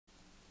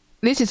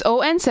This is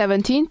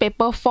ON17,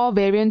 paper 4,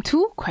 variant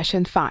 2,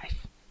 question 5.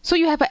 So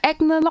you have an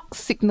analog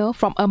signal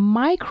from a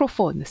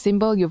microphone. The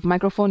symbol of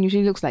microphone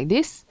usually looks like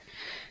this.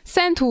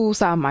 Sent to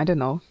some, I don't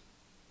know,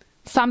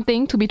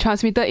 something to be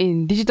transmitted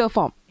in digital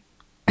form.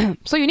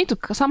 So you need to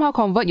somehow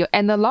convert your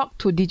analog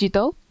to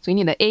digital. So you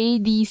need an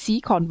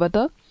ADC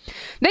converter.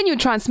 Then you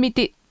transmit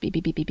it, beep,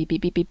 beep, beep, beep, beep,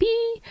 beep, beep, beep,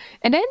 beep.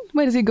 And then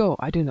where does it go?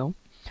 I don't know.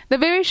 The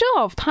variation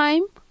of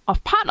time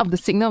of part of the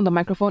signal of the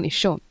microphone is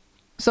shown.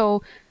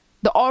 So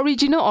the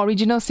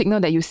original signal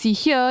that you see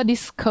here,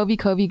 this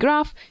curvy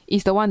graph,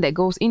 is the one that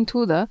goes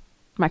into the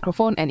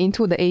microphone and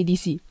into the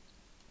ADC.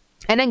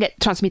 And then get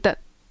transmitted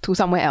to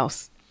somewhere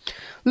else.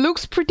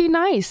 Looks pretty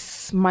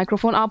nice.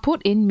 Microphone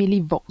output in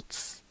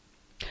millivolts.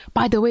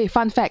 By the way,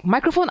 fun fact,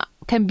 microphone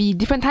can be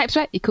different types,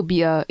 right? It could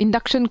be an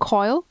induction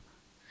coil.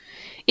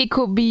 It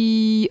could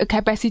be a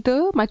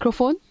capacitor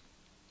microphone.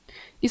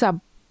 These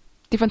are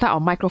different type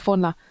of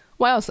microphone lah.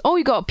 What else? Oh,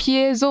 you got a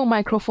piezo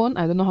microphone.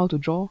 I don't know how to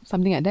draw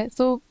something like that.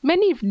 So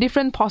many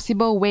different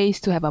possible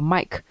ways to have a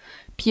mic.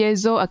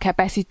 Piezo, a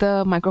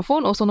capacitor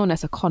microphone, also known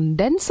as a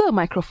condenser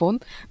microphone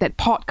that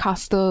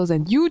podcasters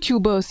and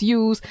YouTubers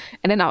use,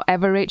 and then our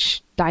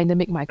average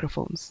dynamic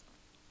microphones.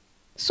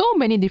 So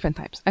many different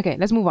types. Okay,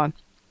 let's move on.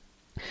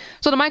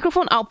 So the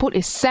microphone output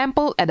is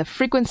sampled at a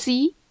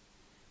frequency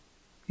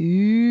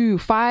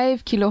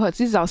 5 kilohertz.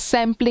 This is our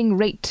sampling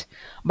rate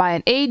by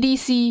an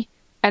ADC,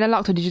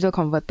 analog to digital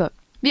converter.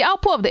 The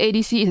output of the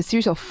ADC is a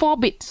series of 4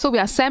 bits. So we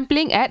are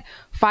sampling at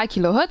 5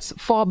 kilohertz,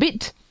 4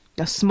 bit.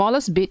 The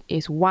smallest bit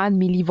is 1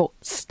 millivolt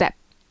step.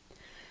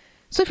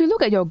 So if you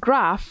look at your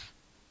graph,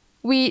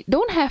 we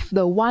don't have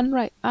the 1,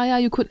 right? Yeah,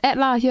 you could add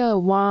lah here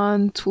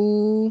 1,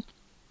 2,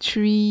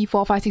 3,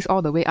 4, 5, 6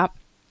 all the way up.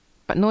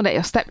 But know that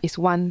your step is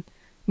 1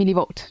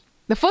 millivolt.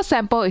 The first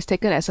sample is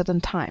taken at a certain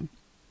time.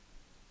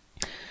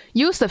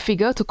 Use the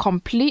figure to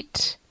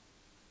complete.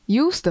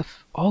 Use a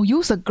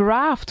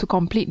graph to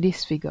complete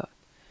this figure.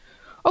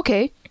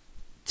 Okay,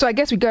 so I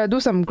guess we gotta do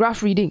some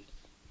graph reading.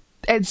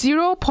 At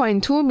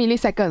 0.2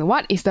 millisecond,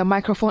 what is the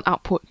microphone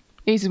output?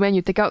 This is when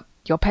you take out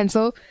your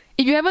pencil.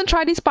 If you haven't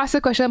tried this past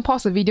year question,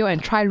 pause the video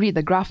and try read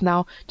the graph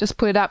now. Just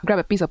put it up, grab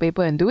a piece of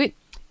paper and do it.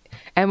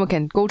 And we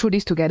can go through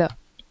this together.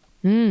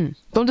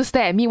 Don't just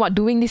stare at me while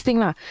doing this thing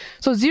lah.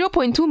 So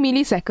 0.2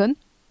 millisecond,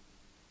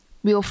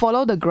 we'll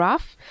follow the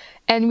graph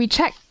and we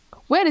check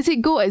where does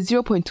it go at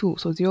 0.2.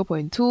 So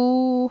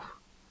 0.2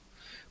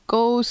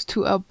 goes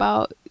to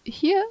about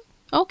here.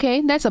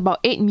 Okay, that's about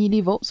 8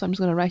 millivolts. So I'm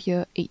just going to write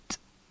here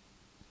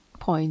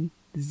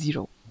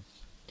 8.0.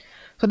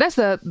 So that's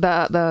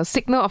the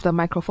signal of the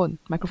microphone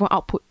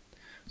output.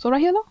 So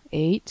right here,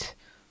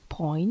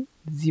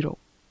 8.0.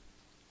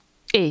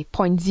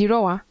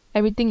 0.0,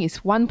 everything is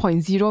 1.0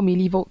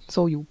 millivolt.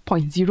 So you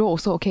 0.0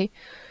 also, okay?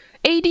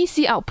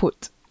 ADC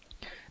output.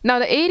 Now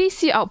the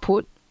ADC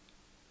output,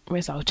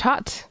 where's our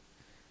chart?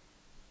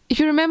 If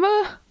you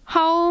remember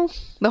how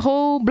the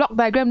whole block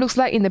diagram looks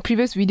like in the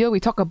previous video,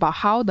 we talked about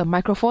how the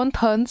microphone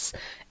turns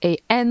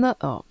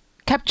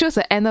captures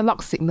an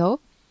analog signal,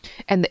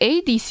 and the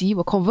ADC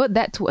will convert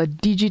that to a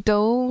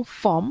digital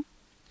form,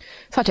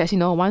 such as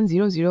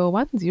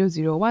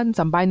 10010001,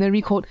 some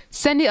binary code,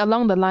 send it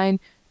along the line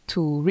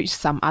to reach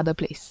some other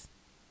place.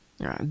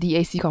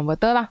 DAC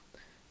converter lah,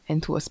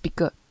 and to a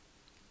speaker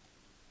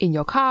in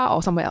your car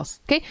or somewhere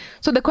else. Okay,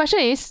 so the question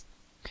is,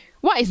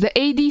 what is the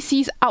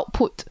ADC's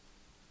output?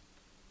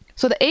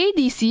 So the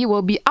ADC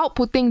will be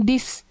outputting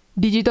this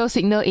digital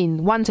signal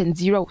in ones and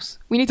zeros.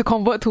 We need to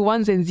convert to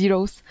ones and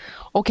zeros.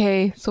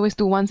 Okay, so let's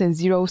do ones and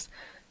zeros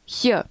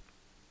here.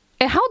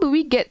 And how do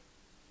we get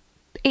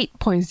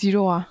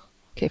 8.0?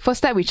 Okay, first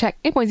step we check.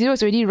 8.0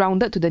 is already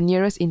rounded to the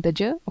nearest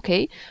integer.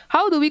 Okay,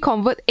 how do we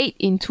convert 8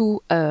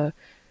 into a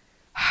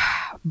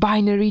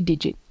binary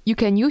digit? You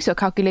can use your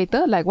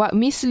calculator like what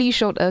Miss Lee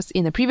showed us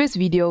in the previous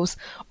videos,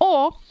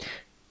 or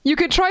you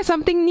could try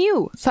something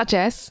new, such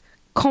as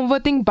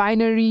converting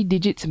binary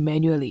digits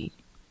manually.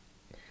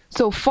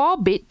 So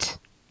 4-bit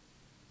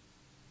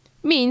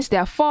means there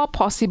are 4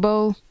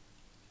 possible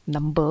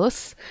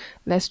numbers.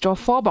 Let's draw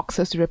 4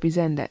 boxes to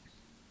represent that.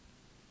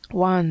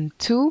 1,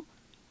 2,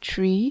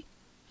 3,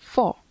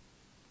 4.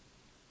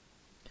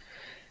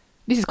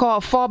 This is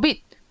called a 4-bit.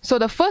 So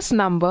the first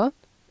number,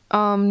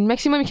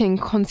 maximum you can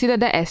consider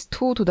that as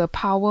 2 to the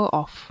power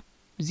of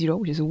 0,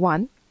 which is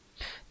 1.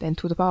 Then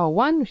 2 to the power of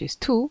 1, which is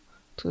 2.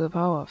 To the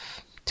power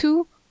of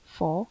 2,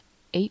 4,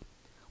 8.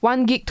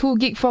 1 gig, 2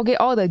 gig, 4 gig,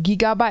 all the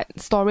gigabyte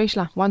storage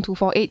lah. 1, 2,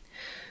 4, 8.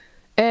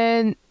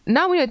 And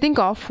now we need to think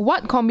of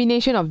what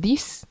combination of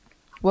these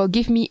will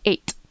give me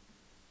 8.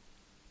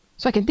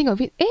 So I can think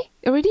of it,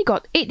 already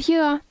got 8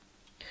 here.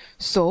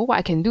 So what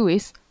I can do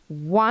is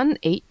 1,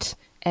 8,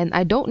 and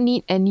I don't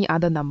need any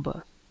other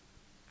number.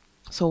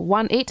 So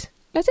 1, 8,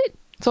 that's it.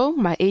 So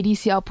my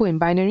ADC output in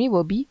binary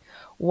will be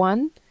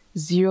 1,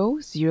 0,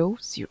 0,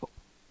 0.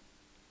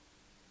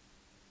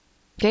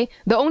 Okay,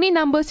 the only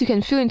numbers you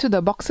can fill into the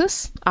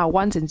boxes are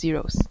ones and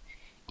zeros.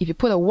 If you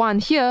put a 1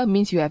 here,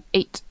 means you have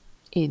 8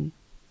 in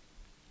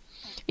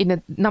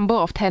a number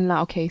of 10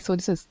 lah. Okay, so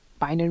this is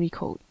binary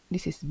code.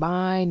 This is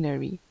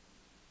binary.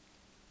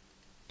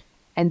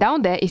 And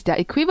down there is their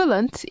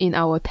equivalent in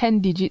our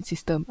 10-digit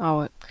system,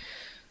 our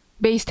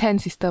base 10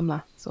 system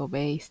lah. So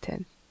base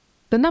 10.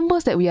 The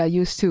numbers that we are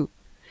used to.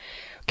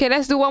 Okay,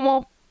 let's do one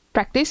more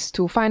practice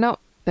to find out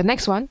the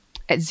next one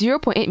at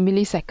 0.8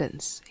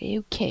 milliseconds.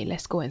 Okay,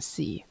 let's go and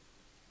see.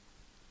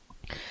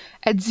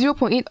 At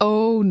 0.8,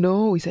 oh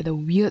no, it's at a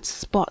weird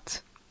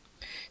spot.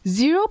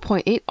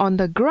 0.8 on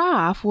the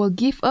graph will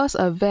give us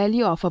a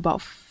value of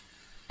about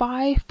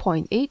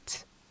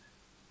 5.8.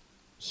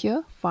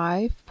 Here,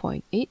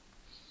 5.8.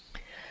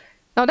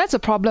 Now that's a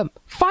problem.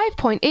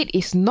 5.8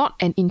 is not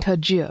an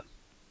integer.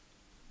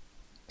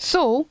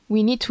 So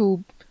we need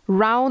to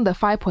round the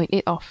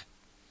 5.8 off.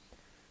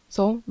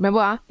 So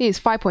remember, it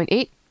is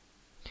 5.8.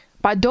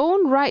 But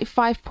don't write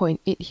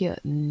 5.8 here.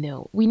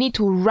 No. We need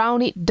to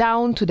round it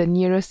down to the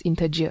nearest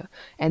integer.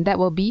 And that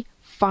will be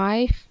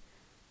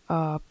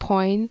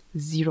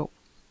 5.0.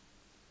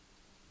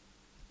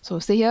 So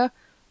say here,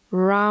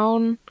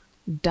 round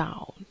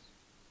down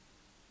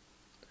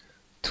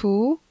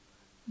to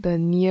the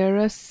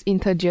nearest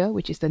integer,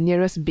 which is the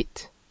nearest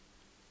bit,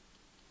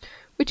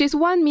 which is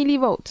 1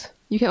 millivolt.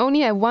 You can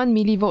only have 1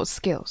 millivolt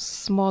scale,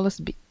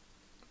 smallest bit.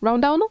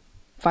 Round down, no?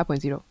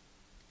 5.0.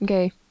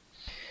 Okay.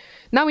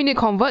 Now we need to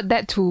convert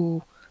that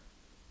to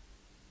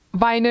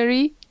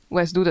binary.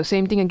 Let's do the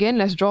same thing again.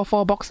 Let's draw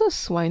 4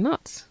 boxes. Why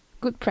not?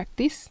 Good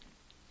practice.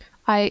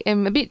 I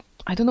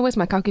don't know where's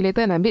my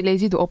calculator, and I'm a bit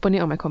lazy to open it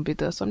on my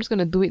computer. So I'm just going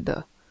to do it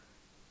the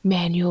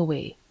manual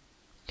way.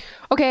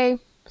 Okay,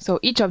 so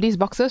each of these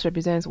boxes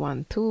represents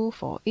 1, 2,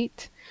 4,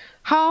 8.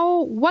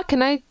 What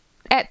can I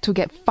add to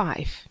get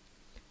 5?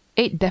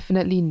 8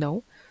 definitely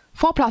no.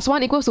 4 plus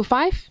 1 equals to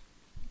 5?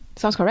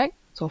 Sounds correct.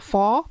 So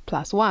 4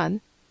 plus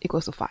 1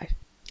 equals to 5.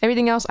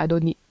 Everything else I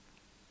don't need.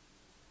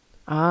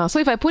 So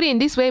if I put it in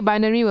this way,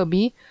 binary will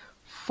be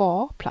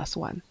 4 plus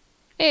 1.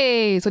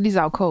 Hey, so this is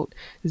our code.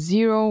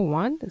 0,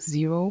 1,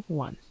 0,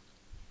 1.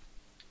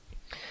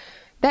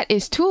 That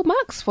is 2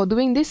 marks for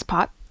doing this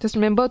part. Just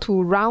remember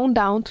to round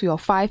down to your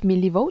 5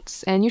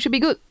 millivolts and you should be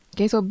good.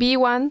 Okay, so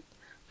B1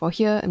 for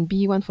here and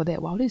B1 for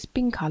that. Wow, this is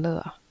pink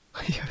color.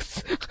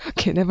 Yes.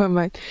 Okay, never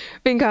mind.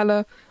 Pink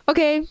color.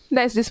 Okay,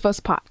 that's this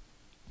first part.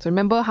 So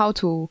remember how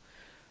to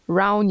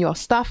round your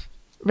stuff.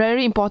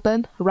 Very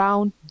important,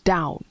 round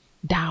down,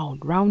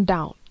 round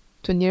down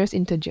to nearest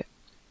integer.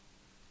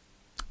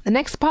 The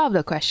next part of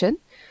the question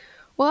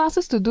will ask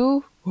us to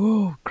do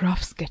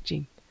graph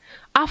sketching.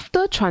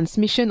 After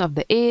transmission of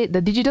the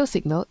digital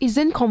signal is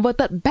then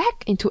converted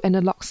back into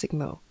analog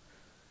signal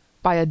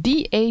by a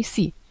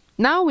DAC.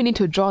 Now we need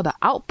to draw the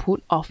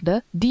output of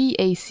the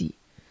DAC.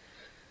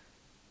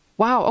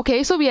 Wow,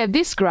 okay, so we have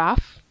this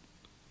graph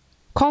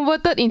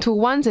converted into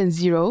ones and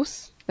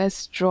zeros.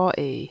 Let's draw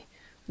a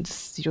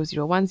 0,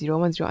 0, 1, 0,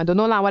 1, 0. I don't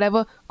know lah,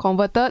 whatever.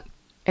 Converted.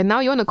 And now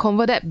you want to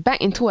convert that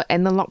back into an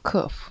analog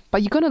curve.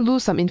 But you're going to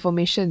lose some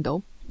information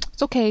though.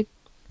 It's okay.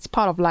 It's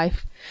part of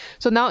life.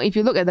 So now if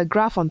you look at the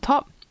graph on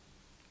top,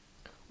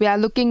 we are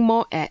looking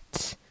more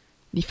at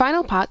the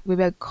final part.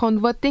 We are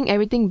converting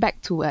everything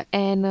back to an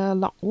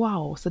analog.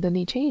 Wow,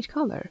 suddenly changed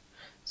color.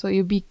 So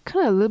you'll be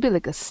kind of a little bit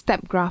like a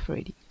step graph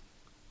already,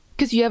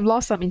 because you have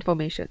lost some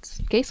information.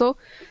 Okay, so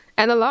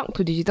analog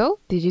to digital,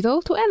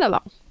 digital to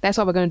analog. That's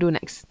what we're going to do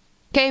next.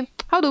 Okay,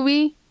 how do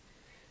we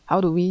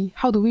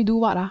do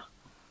what?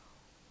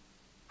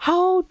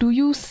 How do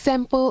you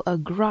sample a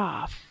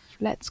graph?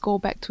 Let's go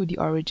back to the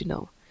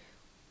original.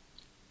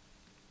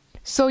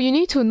 So you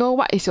need to know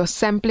what is your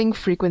sampling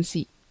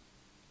frequency.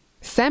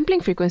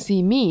 Sampling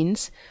frequency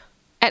means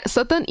at a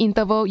certain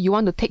interval you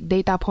want to take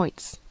data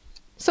points.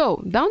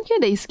 So down here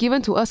there is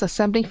given to us a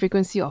sampling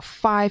frequency of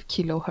 5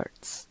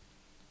 kilohertz.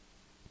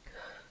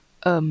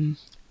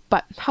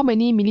 But how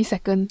many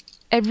milliseconds?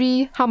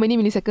 How many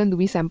milliseconds do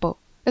we sample?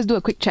 Let's do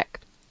a quick check.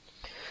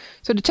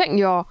 So to check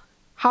your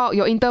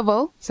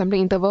interval,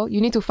 sampling interval,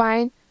 you need to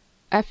find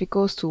f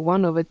equals to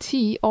 1 over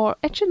t, or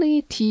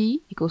actually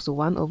t equals to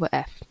 1 over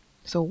f.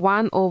 So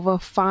 1 over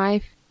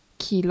 5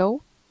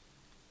 kilo.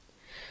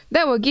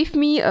 That will give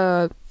me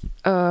a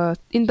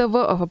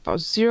interval of about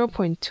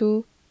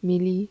 0.2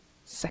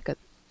 millisecond.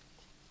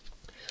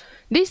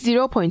 This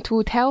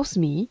 0.2 tells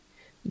me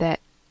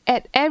that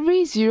at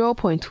every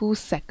 0.2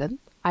 second,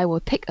 I will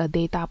take a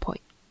data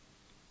point.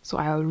 So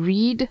I'll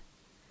read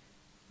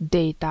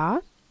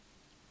data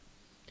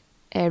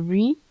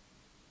every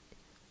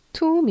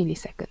 2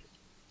 milliseconds.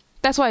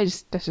 That's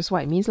just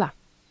what it means lah.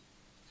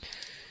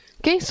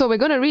 Okay, so we're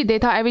going to read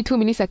data every 2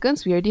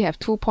 milliseconds. We already have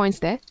 2 points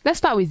there. Let's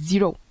start with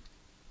 0.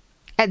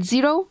 At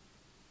 0,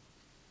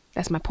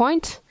 that's my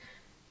point.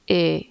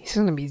 It's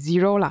going to be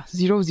 0 lah.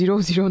 0, 0,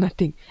 0,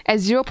 nothing. At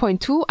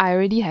 0.2, I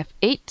already have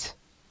 8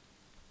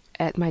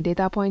 at my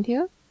data point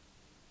here.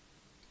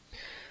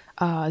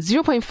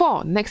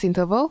 0.4, next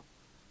interval.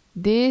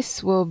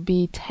 This will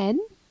be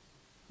 10.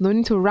 No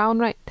need to round,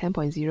 right?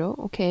 10.0,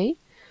 okay.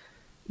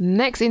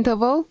 Next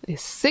interval is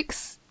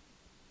 6.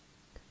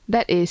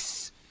 That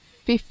is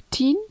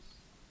 15.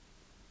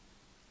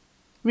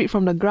 Read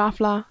from the graph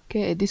lah.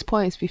 Okay, at this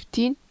point it's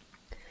 15.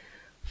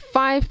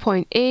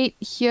 5.8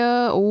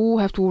 here. Oh,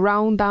 have to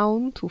round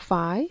down to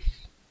 5.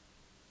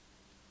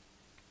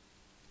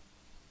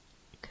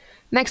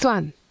 Next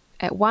one,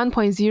 at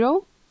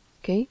 1.0,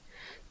 okay,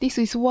 this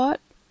is what?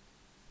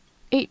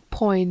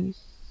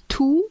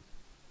 8.2.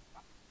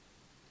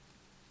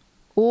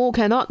 Oh,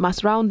 cannot,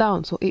 must round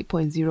down, so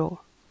 8.0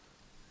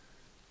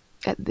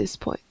 at this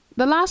point.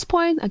 The last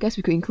point, I guess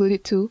we could include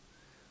it too.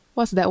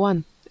 What's that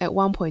one? At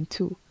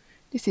 1.2.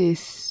 This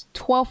is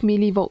 12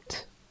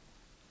 millivolt.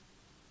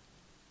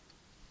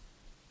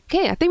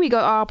 Okay, I think we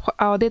got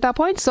our data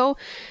points. So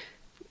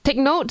take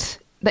note,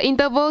 the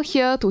interval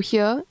here to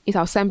here is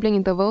our sampling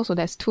interval, so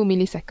that's 2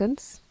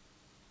 milliseconds.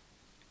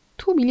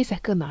 2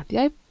 milliseconds, did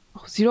I?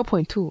 Oh,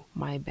 0.2,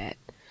 my bad.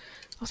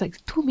 I was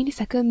like, 2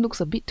 milliseconds looks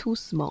a bit too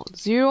small.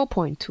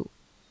 0.2.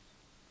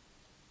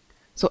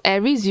 So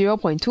every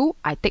 0.2,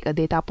 I take a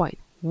data point.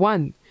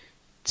 1,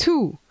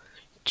 2,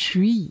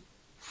 3,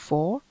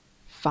 4,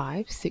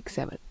 5, 6,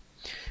 7.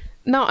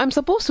 Now, I'm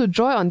supposed to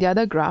draw it on the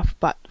other graph,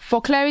 but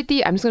for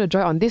clarity, I'm just going to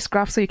draw it on this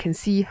graph so you can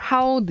see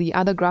how the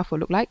other graph will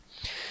look like.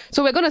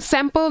 So we're going to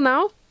sample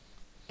now,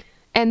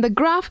 and the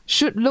graph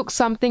should look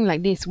something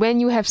like this.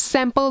 When you have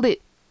sampled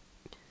it,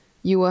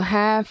 you will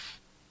have,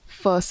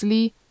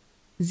 firstly,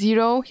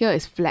 0, here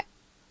is flat.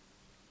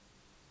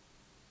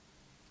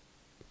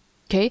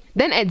 Okay,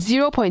 then at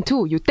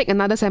 0.2, you take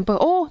another sample.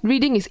 Oh,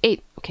 reading is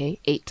 8. Okay,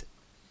 8.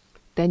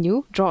 Then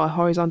you draw a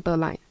horizontal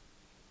line.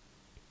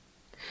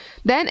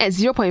 Then at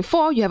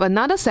 0.4, you have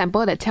another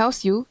sample that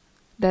tells you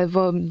that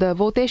the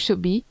voltage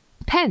should be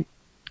 10.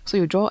 So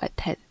you draw at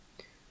 10.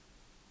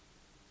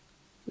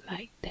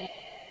 Like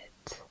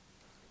that.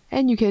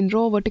 And you can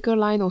draw vertical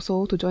line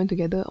also to join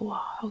together.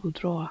 Wow, how to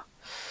draw?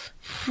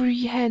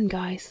 Freehand,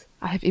 guys.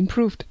 I have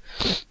improved.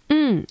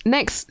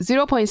 Next,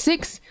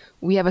 0.6,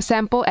 we have a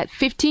sample at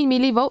 15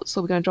 millivolts.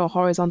 So we're going to draw a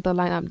horizontal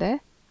line up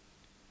there.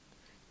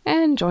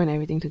 And join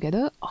everything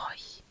together. Oh,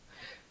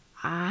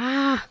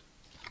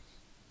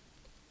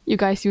 you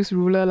guys use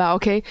ruler lah,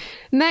 okay?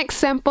 Next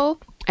sample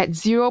at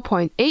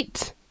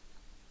 0.8.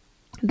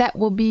 That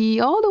will be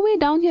all the way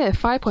down here at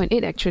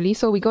 5.8 actually.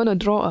 So we're going to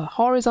draw a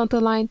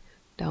horizontal line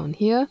down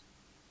here.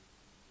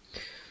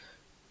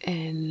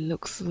 And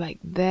looks like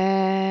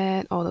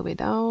that all the way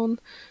down.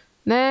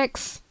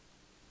 Next,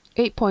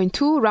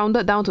 8.2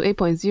 rounded down to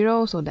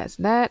 8.0. So that's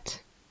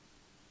that.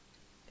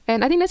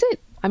 And I think that's it.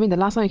 I mean, the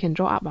last one you can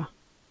draw up.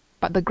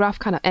 But the graph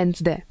kind of ends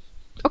there.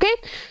 Okay,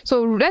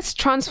 so let's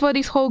transfer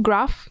this whole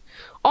graph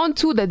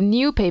onto the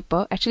new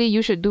paper. Actually,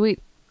 you should do it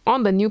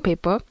on the new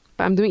paper,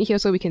 but I'm doing it here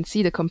so we can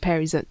see the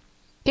comparison.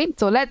 Okay,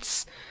 so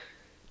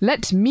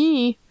let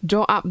me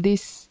draw up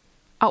this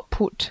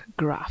output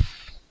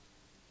graph.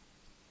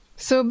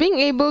 So being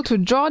able to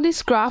draw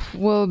this graph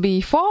will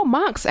be 4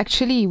 marks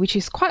actually, which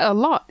is quite a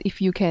lot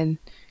if you can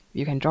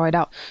draw it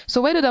out.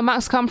 So where do the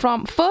marks come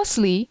from?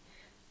 Firstly,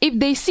 if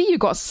they see you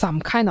got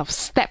some kind of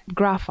step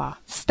graph,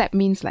 step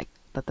means like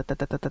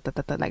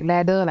like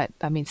ladder, like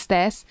I mean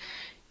stairs.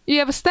 You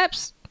have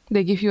steps,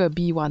 they give you a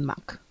B1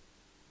 mark.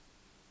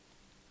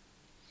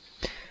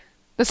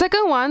 The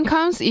second one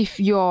comes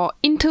if your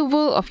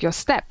interval of your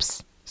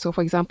steps. So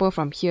for example,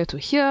 from here to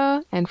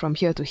here and from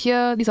here to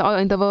here, these are all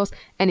intervals,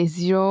 and it's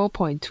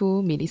 0.2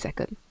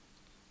 millisecond.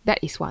 That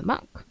is 1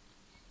 mark.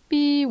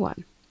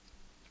 B1.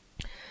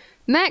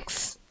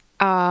 Next,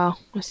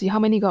 let's see how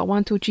many got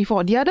 1, 2, 3,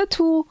 4. The other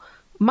 2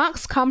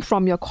 marks come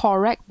from your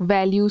correct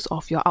values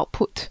of your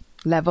output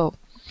level.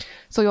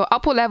 So your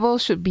output level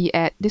should be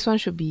at, this one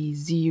should be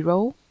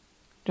 0,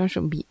 this one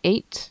should be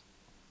 8,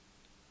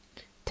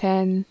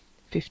 10,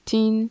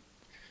 15,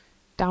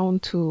 down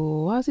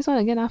to, what's this one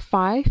again?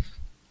 5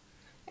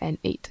 and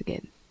 8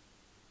 again.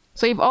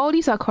 So if all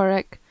these are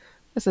correct,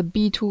 that's a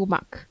B2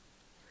 mark.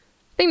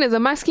 I think there's a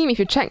mark scheme. If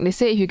you check, they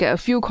say if you get a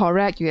few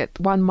correct, you get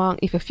 1 mark.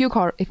 If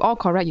all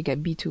correct, you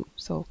get B2.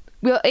 So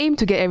we'll aim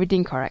to get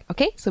everything correct.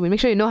 Okay, so we make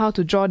sure you know how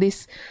to draw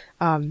this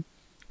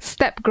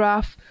step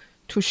graph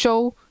to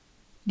show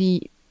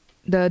the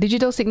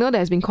digital signal that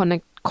has been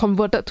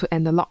converted to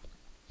analog.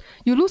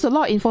 You lose a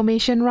lot of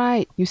information,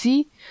 right? You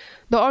see,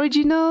 the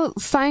original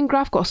sine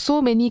graph got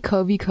so many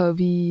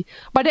curvy,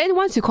 but then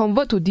once you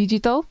convert to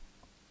digital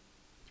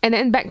and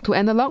then back to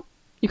analog,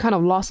 you kind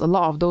of lost a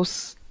lot of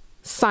those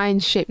sine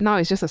shape. Now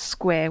it's just a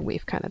square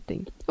wave kind of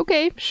thing.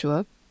 Okay,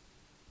 sure.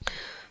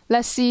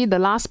 Let's see the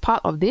last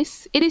part of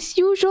this. It is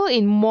usual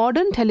in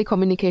modern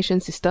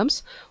telecommunication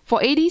systems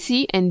for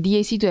ADC and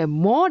DAC to have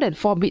more than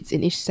 4 bits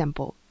in each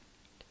sample.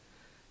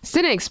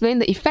 Student explain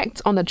the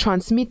effects on the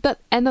transmitted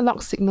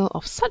analog signal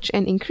of such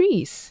an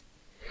increase.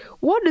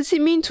 What does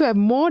it mean to have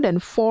more than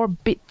 4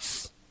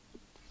 bits?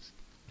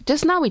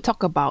 Just now we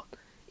talked about,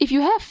 if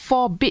you have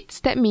 4 bits,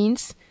 that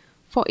means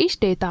for each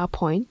data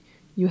point,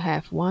 you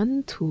have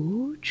 1,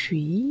 2,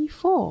 3,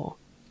 4.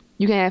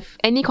 You can have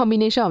any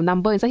combination of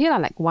number inside here,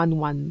 like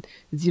 1100,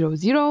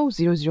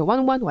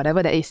 0011,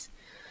 whatever that is.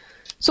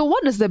 So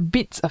what does the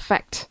bits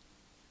affect?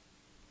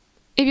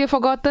 If you've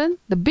forgotten,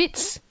 the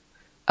bits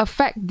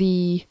affect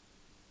the,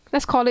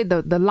 let's call it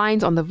the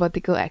lines on the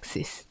vertical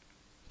axis.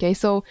 Okay,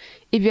 so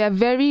if you have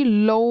very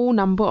low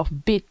number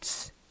of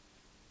bits,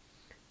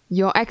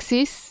 your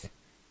axis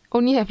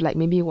only have like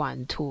maybe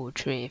 1, 2,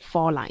 3,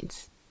 4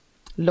 lines.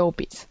 Low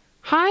bits.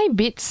 High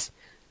bits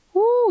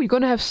Ooh, you're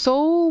going to have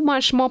so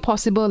much more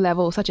possible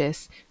levels, such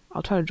as,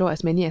 I'll try to draw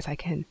as many as I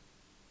can.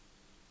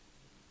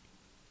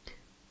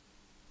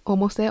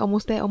 Almost there,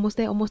 almost there, almost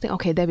there, almost there.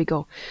 Okay, there we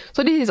go.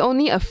 So this is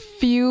only a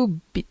few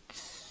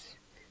bits.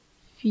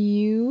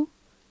 Few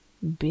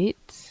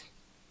bits.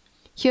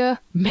 Here,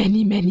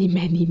 many, many,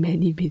 many,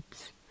 many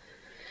bits.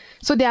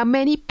 So there are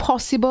many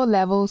possible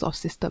levels of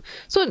system.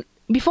 So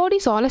before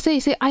this, let's say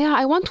you say,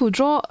 I want to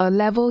draw a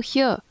level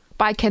here,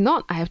 but I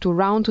cannot. I have to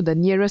round to the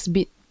nearest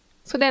bit.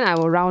 So then I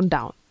will round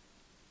down.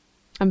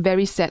 I'm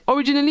very sad.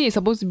 Originally, it's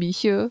supposed to be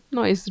here.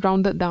 Now it's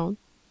rounded down.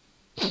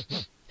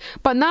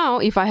 But now,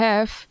 if I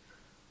have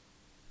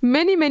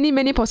many, many,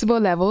 many possible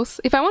levels,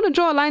 if I want to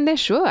draw a line there,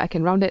 sure, I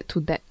can round it to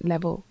that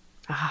level.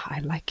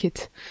 I like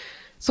it.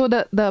 So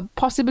the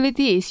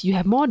possibility is you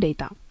have more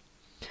data.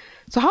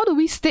 So how do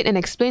we state and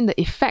explain the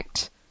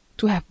effect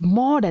to have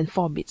more than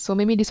 4 bits? So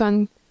maybe this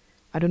one,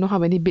 I don't know how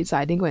many bits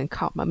I didn't go and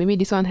count, but maybe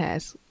this one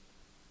has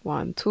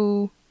 1,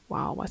 2,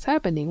 wow, what's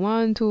happening?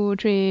 1, 2,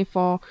 3,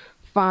 4,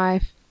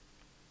 5,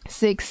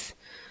 6,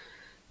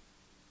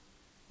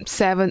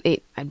 7,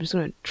 8. I'm just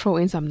going to throw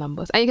in some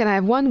numbers. And you can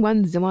have 1,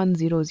 1, 0,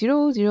 0,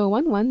 0, 0,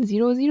 1, 1,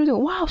 0, 0, 0.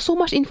 Wow, so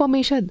much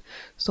information.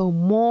 So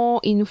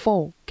more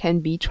info can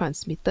be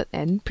transmitted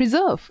and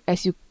preserved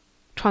as you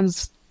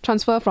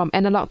transfer from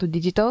analog to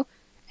digital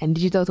and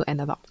digital to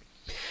analog.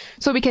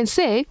 So we can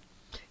say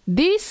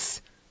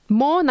this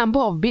more number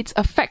of bits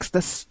affects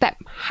the step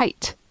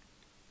height.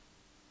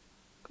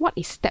 What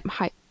is step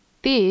height?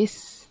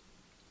 This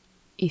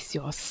is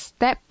your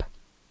step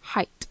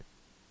height.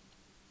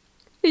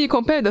 Then you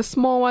compare the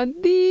small one.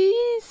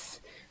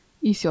 This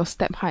is your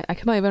step height. I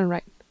cannot even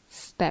write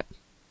step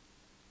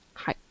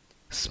height.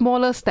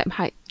 Smaller step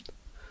height.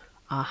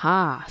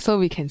 Aha. So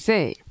we can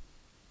say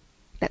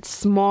that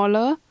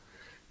smaller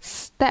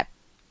step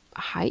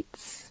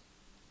heights.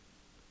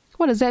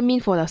 What does that mean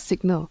for the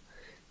signal?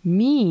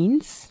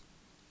 Means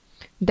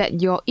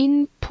that your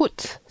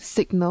input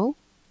signal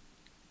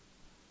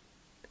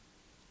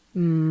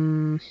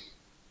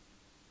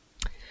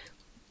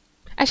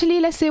actually,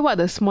 let's say what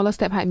the smaller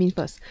step height means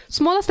first.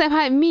 Smaller step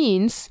height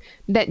means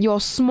that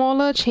your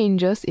smaller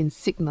changes in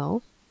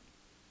signal,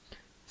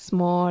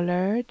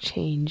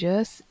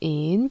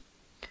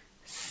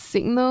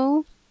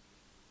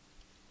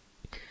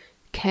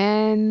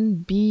 can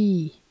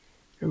be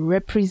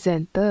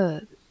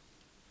represented.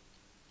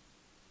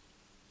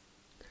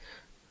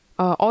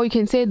 Or you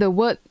can say the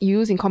word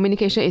used in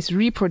communication is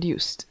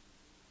reproduced.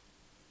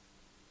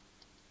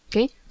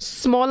 Okay,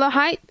 smaller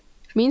height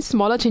means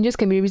smaller changes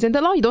can be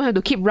represented. You don't have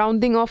to keep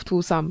rounding off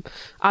to some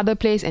other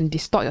place and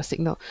distort your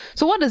signal.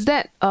 So what does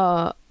that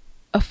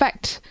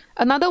affect?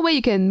 Another way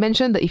you can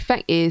mention the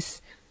effect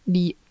is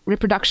the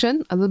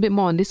reproduction. A little bit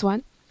more on this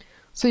one.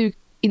 So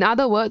in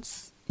other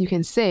words, you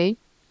can say,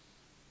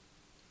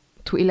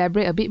 to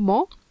elaborate a bit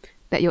more,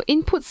 that your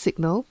input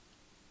signal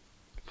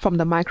from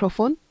the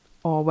microphone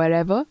or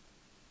wherever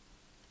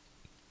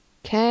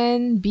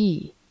can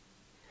be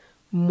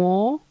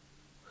more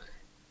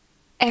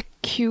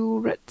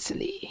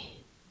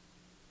accurately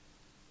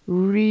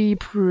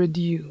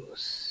reproduced.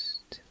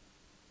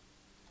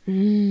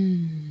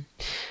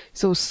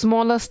 So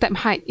smaller step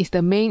height is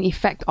the main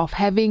effect of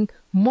having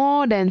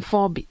more than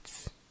 4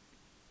 bits.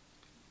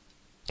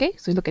 Okay,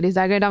 so look at this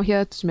diagram down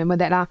here. Just remember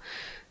that.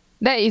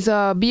 That is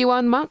a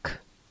B1 mark.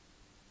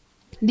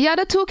 The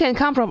other two can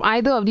come from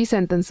either of these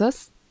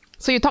sentences.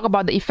 So you talk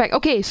about the effect.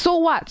 Okay, so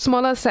what?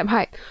 Smaller step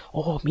height.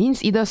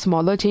 Means either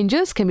smaller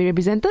changes can be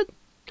represented,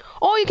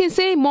 or you can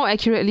say more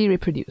accurately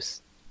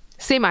reproduce.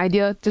 Same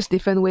idea, just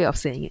different way of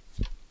saying it.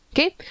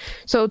 Okay,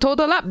 so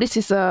total up, this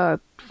is a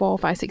 4,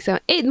 5, 6,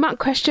 7, 8 mark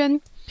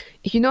question.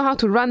 If you know how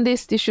to run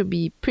this, this should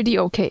be pretty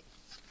okay.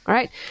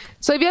 Alright,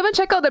 so if you haven't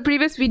checked out the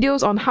previous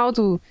videos on how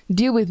to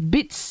deal with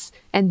bits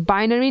and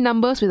binary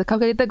numbers with a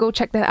calculator, go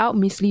check that out.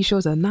 Miss Lee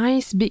shows a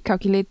nice big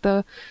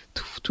calculator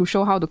to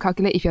show how to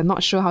calculate if you're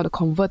not sure how to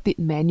convert it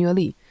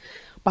manually.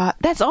 But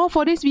that's all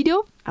for this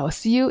video. I will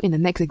see you in the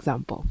next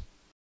example.